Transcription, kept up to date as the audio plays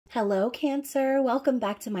Hello, Cancer. Welcome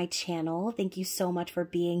back to my channel. Thank you so much for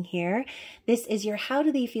being here. This is your How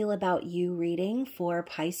Do They Feel About You reading for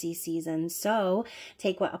Pisces season. So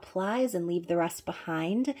take what applies and leave the rest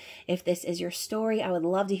behind. If this is your story, I would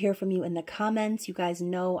love to hear from you in the comments. You guys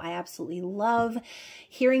know I absolutely love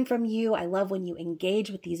hearing from you. I love when you engage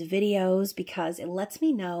with these videos because it lets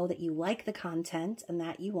me know that you like the content and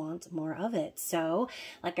that you want more of it. So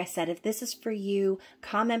like I said, if this is for you,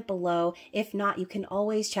 comment below. If not, you can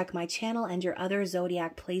always check my channel and your other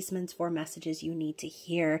zodiac placements for messages you need to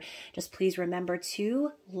hear. Just please remember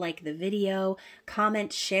to like the video,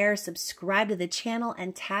 comment, share, subscribe to the channel,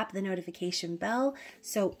 and tap the notification bell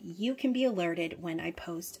so you can be alerted when I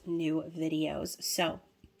post new videos. So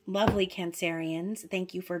lovely Cancerians,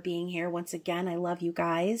 thank you for being here once again. I love you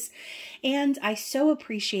guys, and I so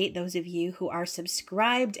appreciate those of you who are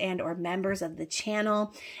subscribed and or members of the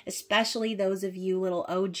channel, especially those of you little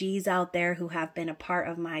OGs out there who have been a part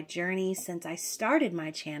of my journey since I started my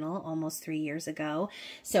channel almost 3 years ago.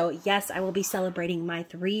 So yes, I will be celebrating my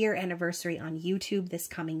 3-year anniversary on YouTube this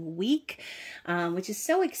coming week, which is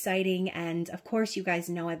so exciting. And of course, you guys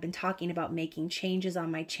know I've been talking about making changes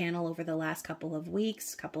on my channel over the last couple of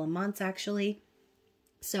weeks, couple of months actually.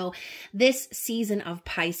 So this season of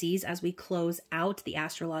Pisces, as we close out the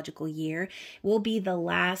astrological year, will be the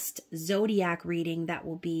last zodiac reading that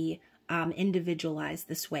will be individualized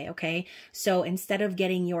this way, okay? So instead of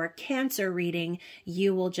getting your Cancer reading,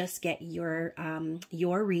 you will just get your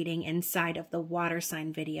reading inside of the water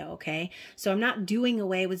sign video, okay? So I'm not doing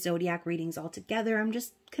away with zodiac readings altogether. I'm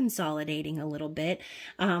just consolidating a little bit,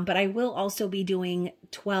 but I will also be doing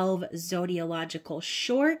 12 zodiological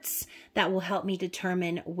shorts that will help me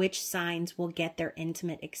determine which signs will get their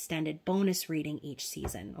intimate extended bonus reading each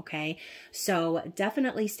season, okay? So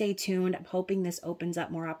definitely stay tuned. I'm hoping this opens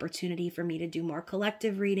up more opportunity for me to do more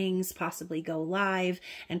collective readings, possibly go live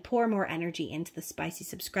and pour more energy into the Spicy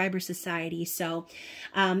Subscriber Society. So,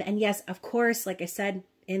 and yes, of course, like I said,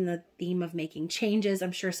 in the theme of making changes,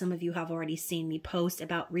 I'm sure some of you have already seen me post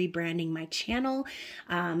about rebranding my channel.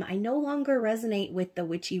 I no longer resonate with the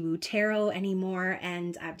Witchy-Woo tarot anymore,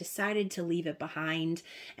 and I've decided to leave it behind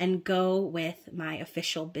and go with my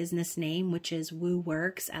official business name, which is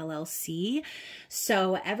wooworxllc.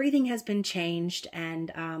 So everything has been changed,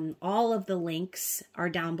 and all of the links are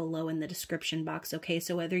down below in the description box, okay?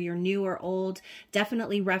 So whether you're new or old,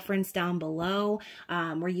 definitely reference down below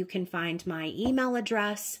where you can find my email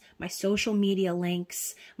address, my social media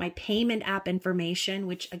links, my payment app information,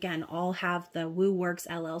 which again, all have the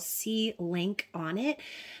wooworxllc link on it.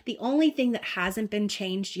 The only thing that hasn't been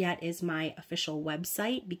changed yet is my official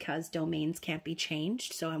website because domains can't be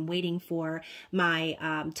changed. So I'm waiting for my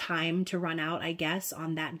time to run out, I guess,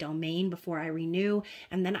 on that domain before I renew.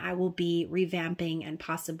 And then I will be revamping and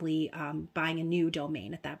possibly buying a new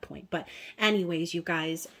domain at that point. But anyways, you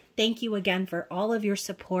guys, thank you again for all of your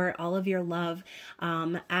support, all of your love.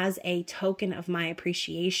 As a token of my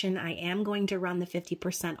appreciation, I am going to run the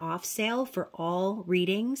 50% off sale for all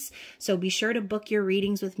readings. So be sure to book your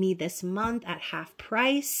readings with me this month at half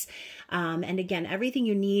price. And again, everything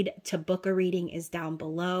you need to book a reading is down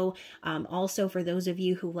below. Also, for those of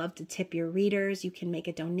you who love to tip your readers, you can make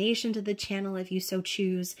a donation to the channel if you so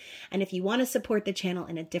choose. And if you want to support the channel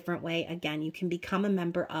in a different way, again, you can become a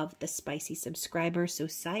member of the Spicy Subscriber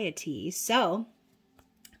Society. So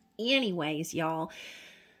anyways, y'all,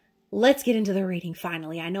 let's get into the reading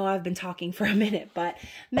finally. I know I've been talking for a minute, but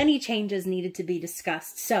many changes needed to be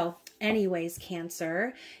discussed. So anyways,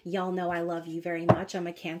 Cancer, y'all know I love you very much. I'm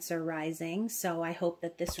a Cancer rising, so I hope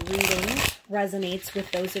that this reading resonates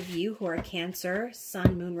with those of you who are Cancer,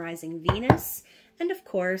 Sun, Moon, Rising, Venus, and of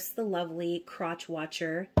course, the lovely crotch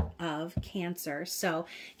watcher of Cancer. So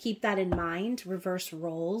keep that in mind. Reverse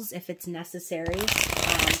roles if it's necessary,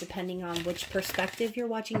 depending on which perspective you're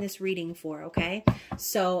watching this reading for, okay?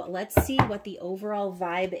 So let's see what the overall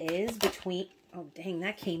vibe is between... Oh, dang,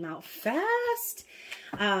 that came out fast.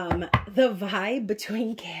 The vibe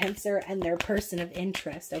between Cancer and their person of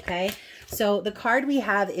interest, okay? So the card we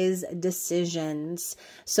have is decisions.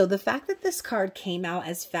 So the fact that this card came out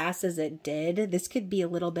as fast as it did, this could be a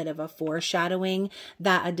little bit of a foreshadowing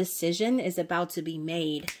that a decision is about to be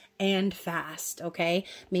made and fast, okay?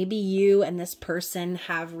 Maybe you and this person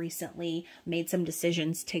have recently made some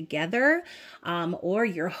decisions together, or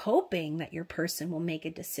you're hoping that your person will make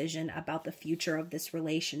a decision about the future of this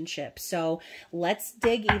relationship. So let's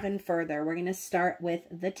dig even further. We're going to start with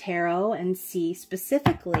the tarot and see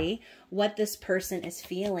specifically what this person is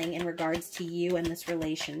feeling in regards to you and this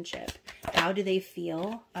relationship. How do they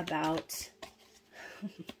feel about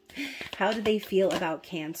How do they feel about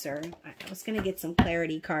Cancer? I was going to get some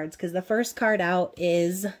clarity cards because the first card out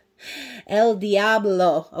is El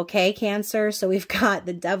Diablo, okay, Cancer? So we've got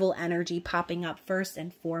the devil energy popping up first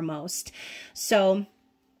and foremost. So,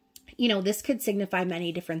 you know, this could signify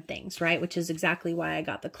many different things, right? Which is exactly why I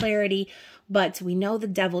got the clarity. But we know the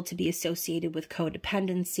devil to be associated with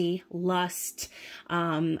codependency, lust,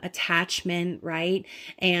 attachment, right?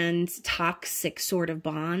 And toxic sort of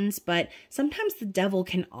bonds. But sometimes the devil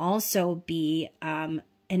can also be an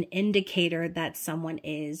indicator that someone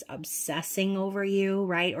is obsessing over you,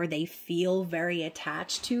 right? Or they feel very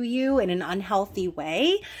attached to you in an unhealthy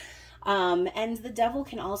way. And the devil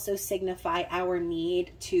can also signify our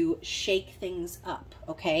need to shake things up,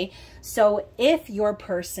 okay? So if your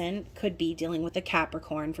person could be dealing with a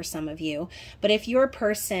Capricorn for some of you, but if your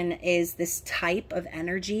person is this type of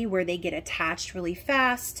energy where they get attached really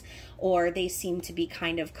fast, or they seem to be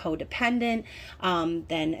kind of codependent,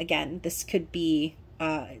 then again, this could be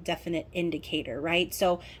definite indicator, right?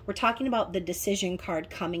 So we're talking about the decision card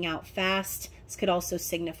coming out fast. This could also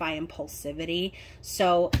signify impulsivity.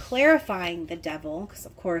 So clarifying the devil, because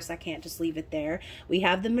of course I can't just leave it there. We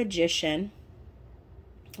have the Magician,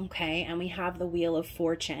 okay, and we have the Wheel of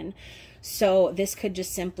Fortune. So this could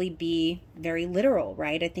just simply be very literal,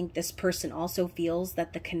 right? I think this person also feels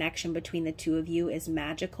that the connection between the two of you is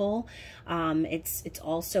magical. It's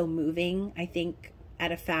also moving, I think,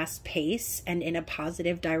 at a fast pace and in a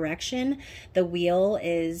positive direction. The wheel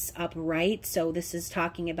is upright, so this is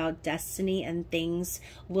talking about destiny and things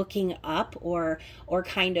looking up or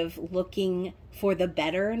kind of looking for the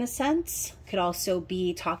better in a sense. Could also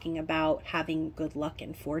be talking about having good luck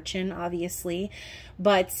and fortune, obviously.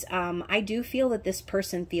 But I do feel that this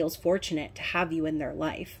person feels fortunate to have you in their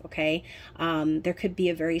life, okay? There could be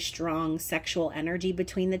a very strong sexual energy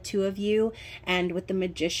between the two of you. And with the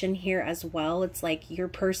Magician here as well, it's like your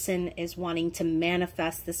person is wanting to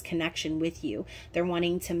manifest this connection with you. They're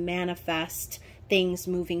wanting to manifest things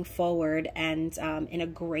moving forward and in a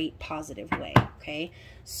great positive way, okay?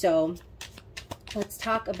 So let's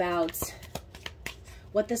talk about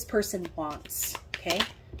what this person wants, okay?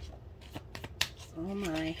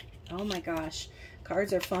 Oh my gosh.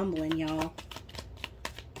 Cards are fumbling, y'all.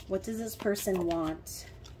 What does this person want?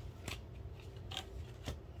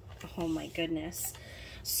 Oh my goodness.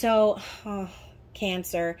 So,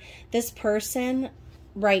 Cancer, this person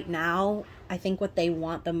right now, I think what they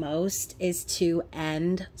want the most is to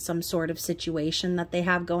end some sort of situation that they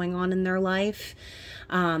have going on in their life.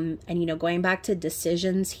 And, you know, going back to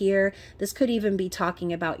decisions here, this could even be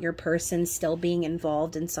talking about your person still being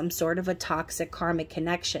involved in some sort of a toxic karmic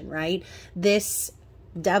connection, right? This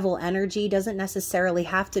devil energy doesn't necessarily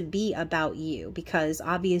have to be about you, because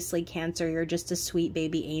obviously, Cancer, you're just a sweet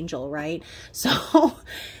baby angel, right?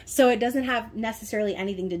 So it doesn't have necessarily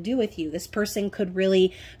anything to do with you. This person could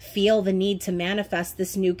really feel the need to manifest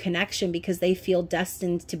this new connection because they feel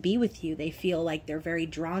destined to be with you. They feel like they're very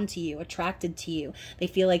drawn to you, attracted to you. They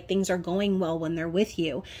feel like things are going well when they're with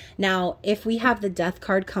you. Now, if we have the Death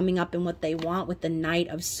card coming up and what they want with the Knight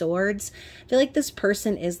of Swords, I feel like this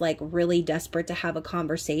person is like really desperate to have a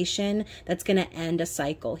conversation that's going to end a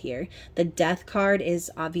cycle here. The Death card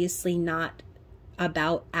is obviously not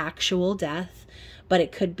about actual death, but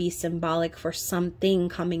it could be symbolic for something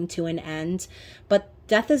coming to an end. But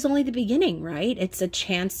death is only the beginning, right? It's a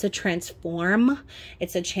chance to transform.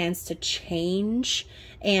 It's a chance to change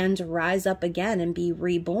and rise up again and be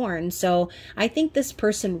reborn. So I think this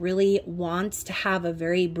person really wants to have a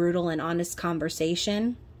very brutal and honest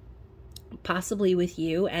conversation, possibly with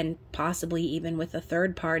you and possibly even with a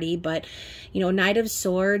third party. But, you know, Knight of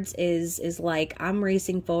Swords is like, I'm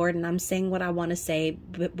racing forward and I'm saying what I want to say,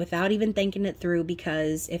 but without even thinking it through,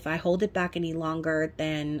 because if I hold it back any longer,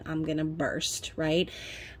 then I'm gonna burst, right?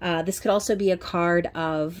 This could also be a card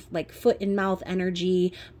of like foot and mouth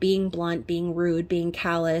energy, being blunt, being rude, being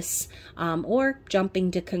callous, or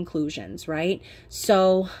jumping to conclusions, right?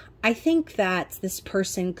 So I think that this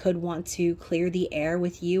person could want to clear the air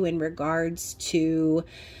with you in regards to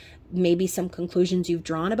maybe some conclusions you've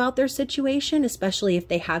drawn about their situation, especially if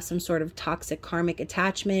they have some sort of toxic karmic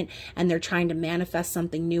attachment and they're trying to manifest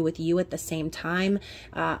something new with you at the same time.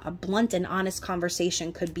 A blunt and honest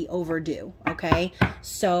conversation could be overdue, okay?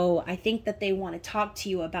 So I think that they want to talk to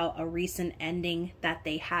you about a recent ending that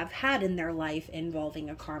they have had in their life involving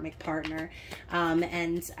a karmic partner.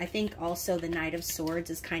 And I think also the Knight of Swords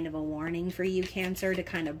is kind of a warning for you, Cancer, to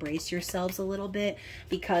kind of brace yourselves a little bit,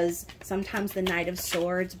 because sometimes the Knight of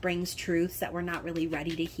Swords brings truths that we're not really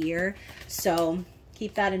ready to hear. So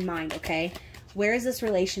keep that in mind, okay? Where is this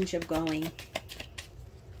relationship going?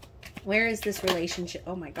 Where is this relationship,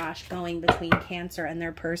 oh my gosh, going between Cancer and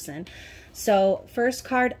their person? So first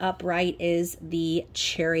card upright is the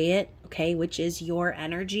Chariot, okay, which is your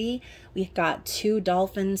energy. We've got two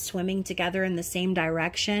dolphins swimming together in the same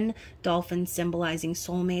direction. Dolphins symbolizing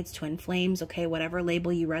soulmates, twin flames, okay, whatever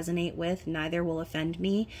label you resonate with, neither will offend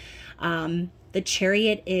me. The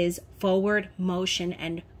Chariot is forward motion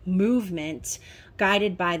and movement,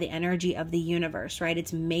 guided by the energy of the universe, right?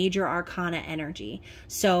 It's major arcana energy.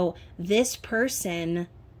 So this person,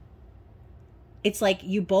 it's like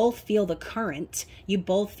you both feel the current. You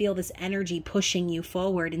both feel this energy pushing you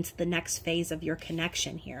forward into the next phase of your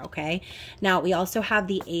connection here, okay? Now, we also have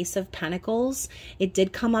the Ace of Pentacles. It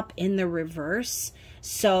did come up in the reverse.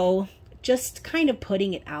 So just kind of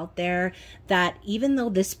putting it out there that even though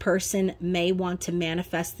this person may want to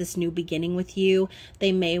manifest this new beginning with you,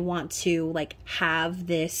 they may want to like have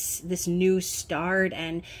this new start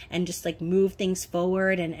and just like move things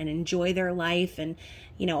forward and enjoy their life and,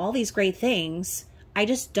 you know, all these great things. I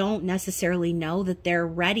just don't necessarily know that they're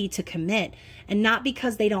ready to commit, and not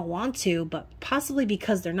because they don't want to, but possibly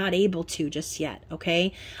because they're not able to just yet,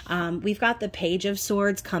 okay? We've got the Page of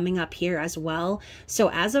Swords coming up here as well. So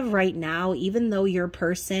as of right now, even though your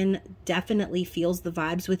person definitely feels the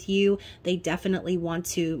vibes with you, they definitely want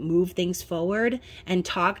to move things forward and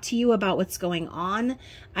talk to you about what's going on,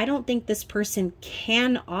 I don't think this person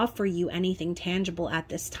can offer you anything tangible at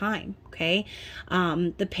this time, okay?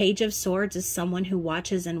 The Page of Swords is someone who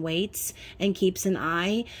watches and waits and keeps an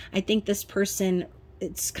eye. I think this person,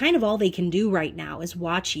 it's kind of all they can do right now is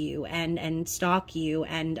watch you and stalk you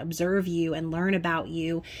and observe you and learn about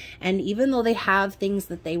you. And even though they have things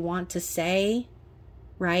that they want to say,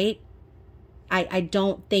 right, I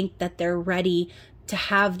don't think that they're ready to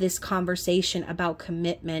have this conversation about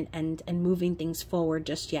commitment and moving things forward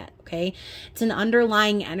just yet, okay? It's an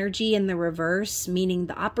underlying energy in the reverse, meaning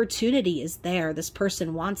the opportunity is there. This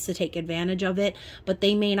person wants to take advantage of it, but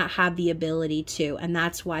they may not have the ability to, and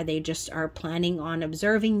that's why they just are planning on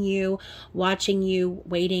observing you, watching you,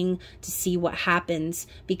 waiting to see what happens,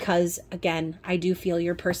 because again, I do feel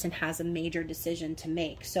your person has a major decision to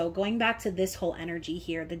make. So going back to this whole energy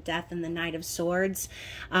here, the Death and the Knight of Swords,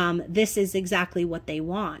 this is exactly what they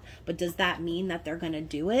want. But does that mean that they're going to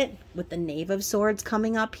do it? With the Knave of Swords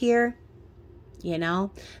coming up here, you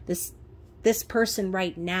know, this person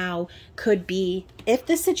right now could be, if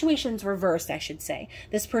this situation's reversed, I should say,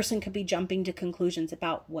 this person could be jumping to conclusions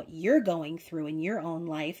about what you're going through in your own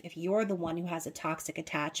life. If you're the one who has a toxic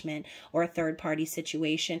attachment or a third-party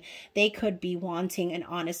situation, they could be wanting an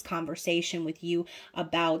honest conversation with you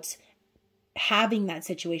about having that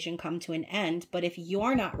situation come to an end. But if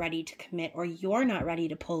you're not ready to commit, or you're not ready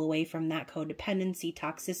to pull away from that codependency,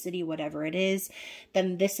 toxicity, whatever it is,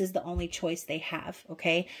 then this is the only choice they have,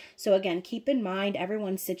 okay? So again, keep in mind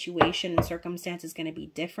everyone's situation and circumstance is going to be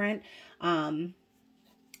different.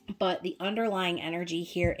 But the underlying energy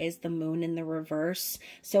here is the Moon in the reverse.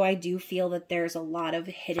 So I do feel that there's a lot of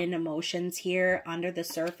hidden emotions here under the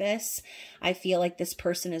surface. I feel like this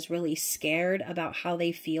person is really scared about how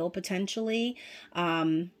they feel potentially.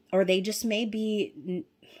 Or they just may be,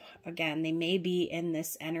 again, they may be in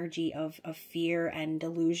this energy of fear and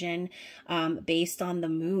delusion based on the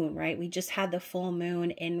moon, right? We just had the full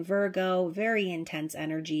moon in Virgo, very intense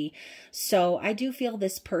energy. So I do feel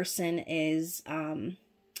this person is...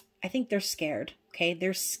 I think they're scared, okay?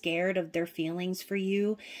 They're scared of their feelings for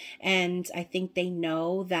you. And I think they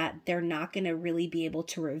know that they're not going to really be able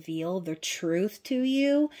to reveal the truth to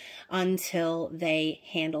you until they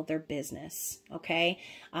handle their business, okay?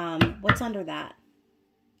 What's under that?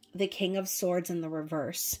 The King of Swords in the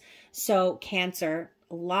reverse. So Cancer,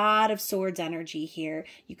 a lot of swords energy here.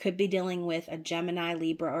 You could be dealing with a Gemini,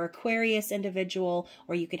 Libra, or Aquarius individual,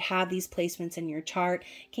 or you could have these placements in your chart.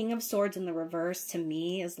 King of Swords in the reverse to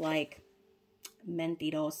me is like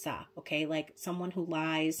mentirosa, okay? Like someone who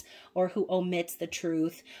lies or who omits the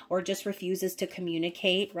truth or just refuses to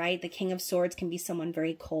communicate, right? The King of Swords can be someone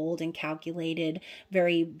very cold and calculated,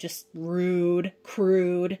 very just rude,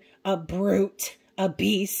 crude, a brute, a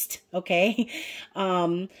beast, okay?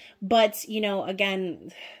 But, you know,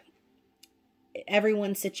 again,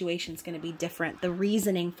 everyone's situation is going to be different. The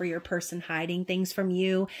reasoning for your person hiding things from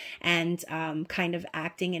you and kind of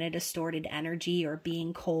acting in a distorted energy or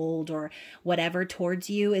being cold or whatever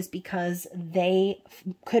towards you is because they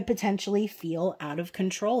could potentially feel out of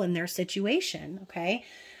control in their situation, okay?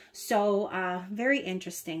 So, very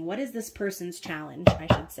interesting. What is this person's challenge,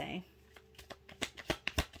 I should say?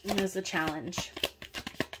 What is the challenge?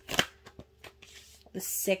 The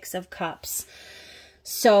Six of Cups.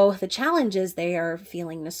 So the challenge is they are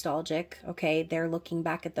feeling nostalgic, okay? They're looking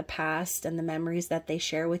back at the past and the memories that they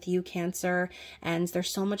share with you, Cancer, and there's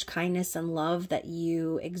so much kindness and love that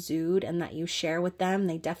you exude and that you share with them.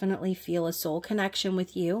 They definitely feel a soul connection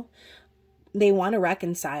with you. They want to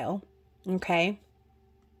reconcile, okay?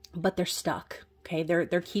 But they're stuck, okay?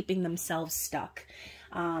 They're keeping themselves stuck.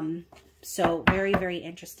 So very, very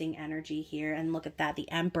interesting energy here. And look at that.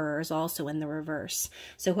 The Emperor is also in the reverse.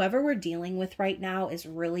 So whoever we're dealing with right now is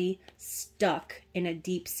really stuck in a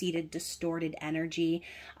deep-seated, distorted energy,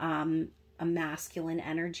 a masculine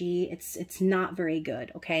energy. It's not very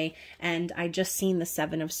good, okay? And I just seen the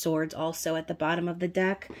Seven of Swords also at the bottom of the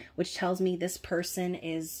deck, which tells me this person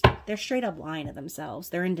they're straight up lying to themselves.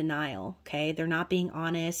 They're in denial, okay? They're not being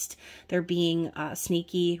honest. They're being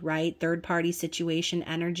sneaky, right? Third-party situation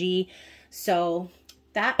energy. So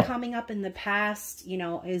that coming up in the past, you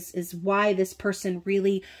know, is why this person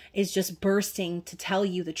really is just bursting to tell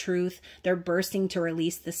you the truth. They're bursting to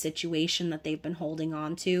release the situation that they've been holding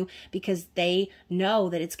on to because they know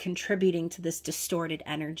that it's contributing to this distorted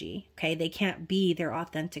energy, okay? They can't be their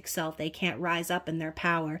authentic self. They can't rise up in their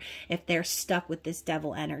power if they're stuck with this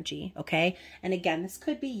devil energy, okay? And again, this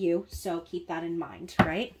could be you, so keep that in mind,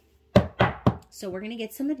 right? So we're going to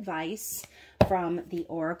get some advice from the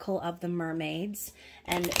Oracle of the Mermaids,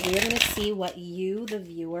 and we're going to see what you, the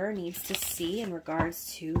viewer, needs to see in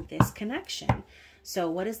regards to this connection. So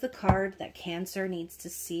what is the card that Cancer needs to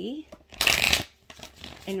see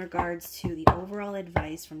in regards to the overall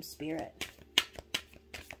advice from Spirit?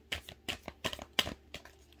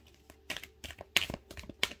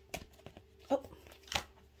 Oh.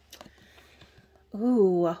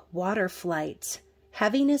 Ooh, water flight.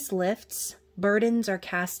 Heaviness lifts. Burdens are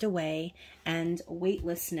cast away, and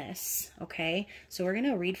weightlessness, okay? So we're going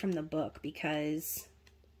to read from the book because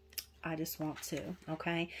I just want to,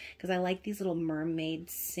 okay? Because I like these little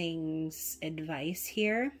mermaid sings advice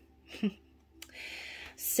here.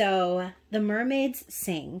 So the mermaids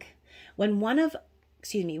sing, when one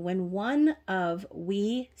of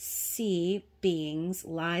we sea beings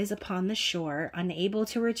lies upon the shore, unable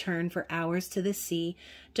to return for hours to the sea,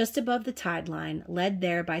 just above the tide line, led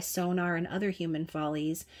there by sonar and other human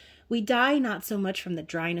follies, we die not so much from the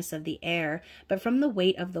dryness of the air, but from the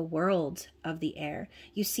weight of the world of the air.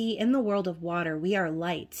 You see, in the world of water, we are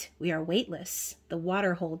light, we are weightless. The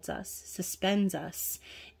water holds us, suspends us.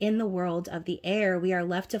 In the world of the air, we are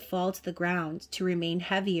left to fall to the ground, to remain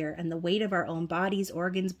heavier, and the weight of our own bodies,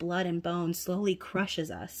 organs, blood, and bones slowly crushes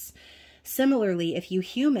us. Similarly, if you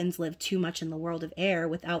humans live too much in the world of air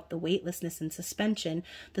without the weightlessness and suspension,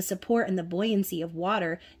 the support and the buoyancy of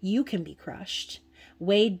water, you can be crushed,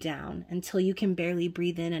 weighed down until you can barely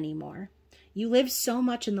breathe in anymore. You live so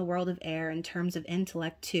much in the world of air in terms of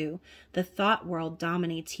intellect too. The thought world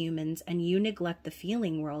dominates humans, and you neglect the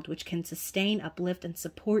feeling world, which can sustain, uplift, and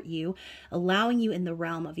support you, allowing you in the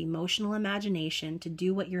realm of emotional imagination to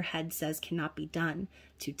do what your head says cannot be done,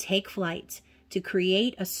 to take flight, to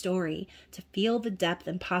create a story, to feel the depth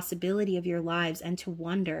and possibility of your lives, and to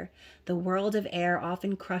wonder. The world of air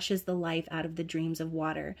often crushes the life out of the dreams of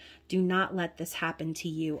water. Do not let this happen to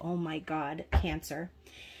you. Oh my God, Cancer.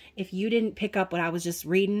 If you didn't pick up what I was just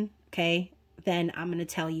reading, okay, then I'm going to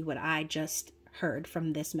tell you what I just heard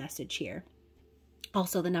from this message here.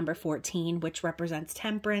 Also the number 14, which represents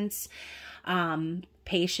temperance,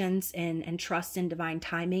 patience, and trust in divine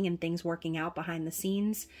timing and things working out behind the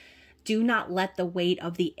scenes. Do not let the weight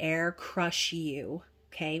of the air crush you.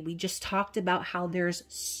 Okay, we just talked about how there's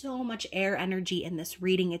so much air energy in this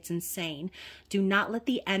reading. It's insane. Do not let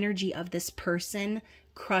the energy of this person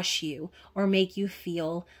crush you or make you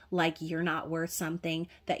feel like you're not worth something,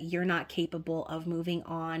 that you're not capable of moving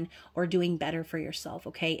on or doing better for yourself,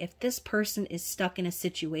 okay? If this person is stuck in a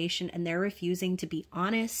situation and they're refusing to be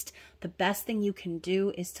honest, the best thing you can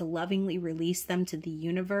do is to lovingly release them to the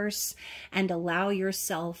universe and allow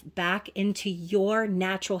yourself back into your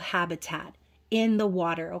natural habitat in the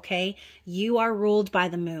water, okay? You are ruled by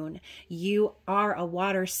the moon. You are a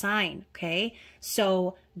water sign, okay?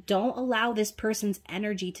 So don't allow this person's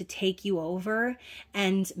energy to take you over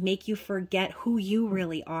and make you forget who you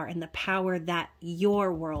really are and the power that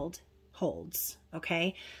your world holds,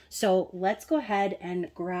 okay? So let's go ahead and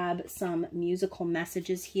grab some musical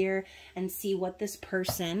messages here and see what this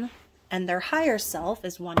person and their higher self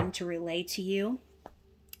is wanting to relay to you.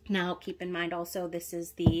 Now, keep in mind also, this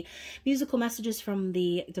is the musical messages from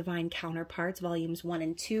the Divine Counterparts. Volumes 1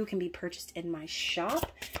 and 2 can be purchased in my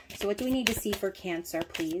shop. So what do we need to see for Cancer,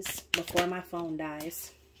 please, before my phone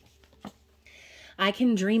dies? I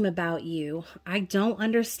can dream about you. I don't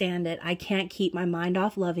understand it. I can't keep my mind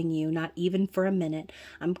off loving you, not even for a minute.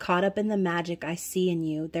 I'm caught up in the magic I see in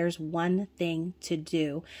you. There's one thing to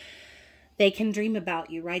do. They can dream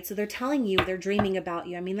about you, right? So they're telling you they're dreaming about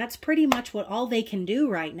you. I mean, that's pretty much what all they can do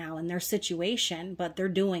right now in their situation, but they're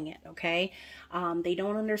doing it, okay? They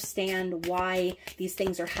don't understand why these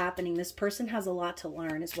things are happening. This person has a lot to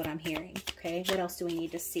learn is what I'm hearing, okay? What else do we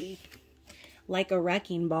need to see? Like a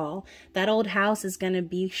wrecking ball. That old house is going to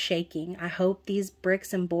be shaking. I hope these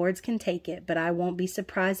bricks and boards can take it, but I won't be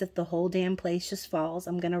surprised if the whole damn place just falls.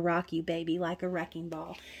 I'm going to rock you, baby, like a wrecking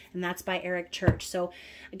ball. And that's by Eric Church. So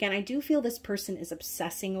again, I do feel this person is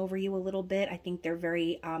obsessing over you a little bit. I think they're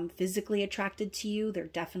very physically attracted to you. They're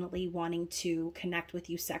definitely wanting to connect with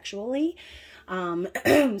you sexually.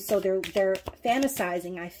 So they're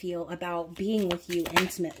fantasizing, I feel, about being with you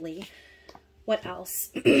intimately. What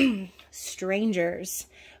else? Strangers.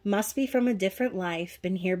 Must be from a different life.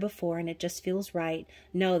 Been here before and it just feels right.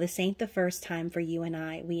 No, this ain't the first time for you and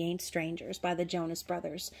I. We ain't strangers, by the Jonas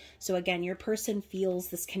Brothers. So again, your person feels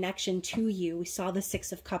this connection to you. We saw the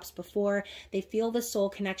Six of Cups before. They feel the soul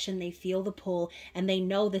connection. They feel the pull. And they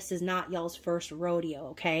know this is not y'all's first rodeo,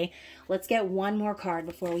 okay? Let's get one more card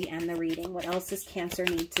before we end the reading. What else does Cancer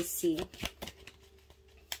need to see?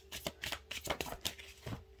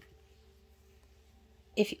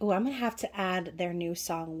 I'm going to have to add their new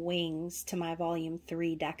song, Wings, to my Volume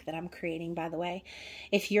 3 deck that I'm creating, by the way.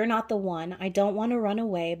 If you're not the one, I don't want to run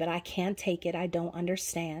away, but I can't take it. I don't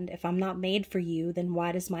understand. If I'm not made for you, then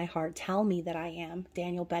why does my heart tell me that I am?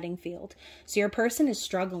 Daniel Bedingfield. So your person is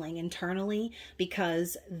struggling internally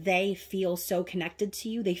because they feel so connected to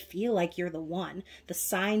you. They feel like you're the one. The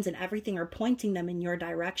signs and everything are pointing them in your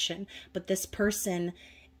direction, but this person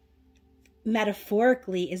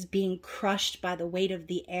metaphorically is being crushed by the weight of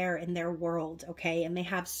the air in their world, okay? And they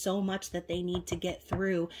have so much that they need to get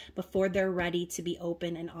through before they're ready to be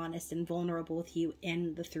open and honest and vulnerable with you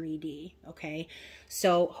in the 3D, okay?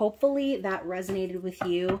 So hopefully that resonated with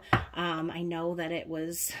you. I know that it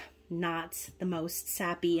was not the most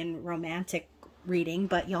sappy and romantic reading,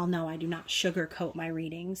 but y'all know I do not sugarcoat my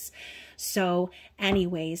readings. So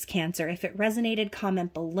anyways, Cancer, if it resonated,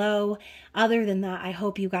 comment below. Other than that, I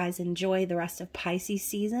hope you guys enjoy the rest of Pisces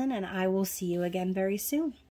season, and I will see you again very soon.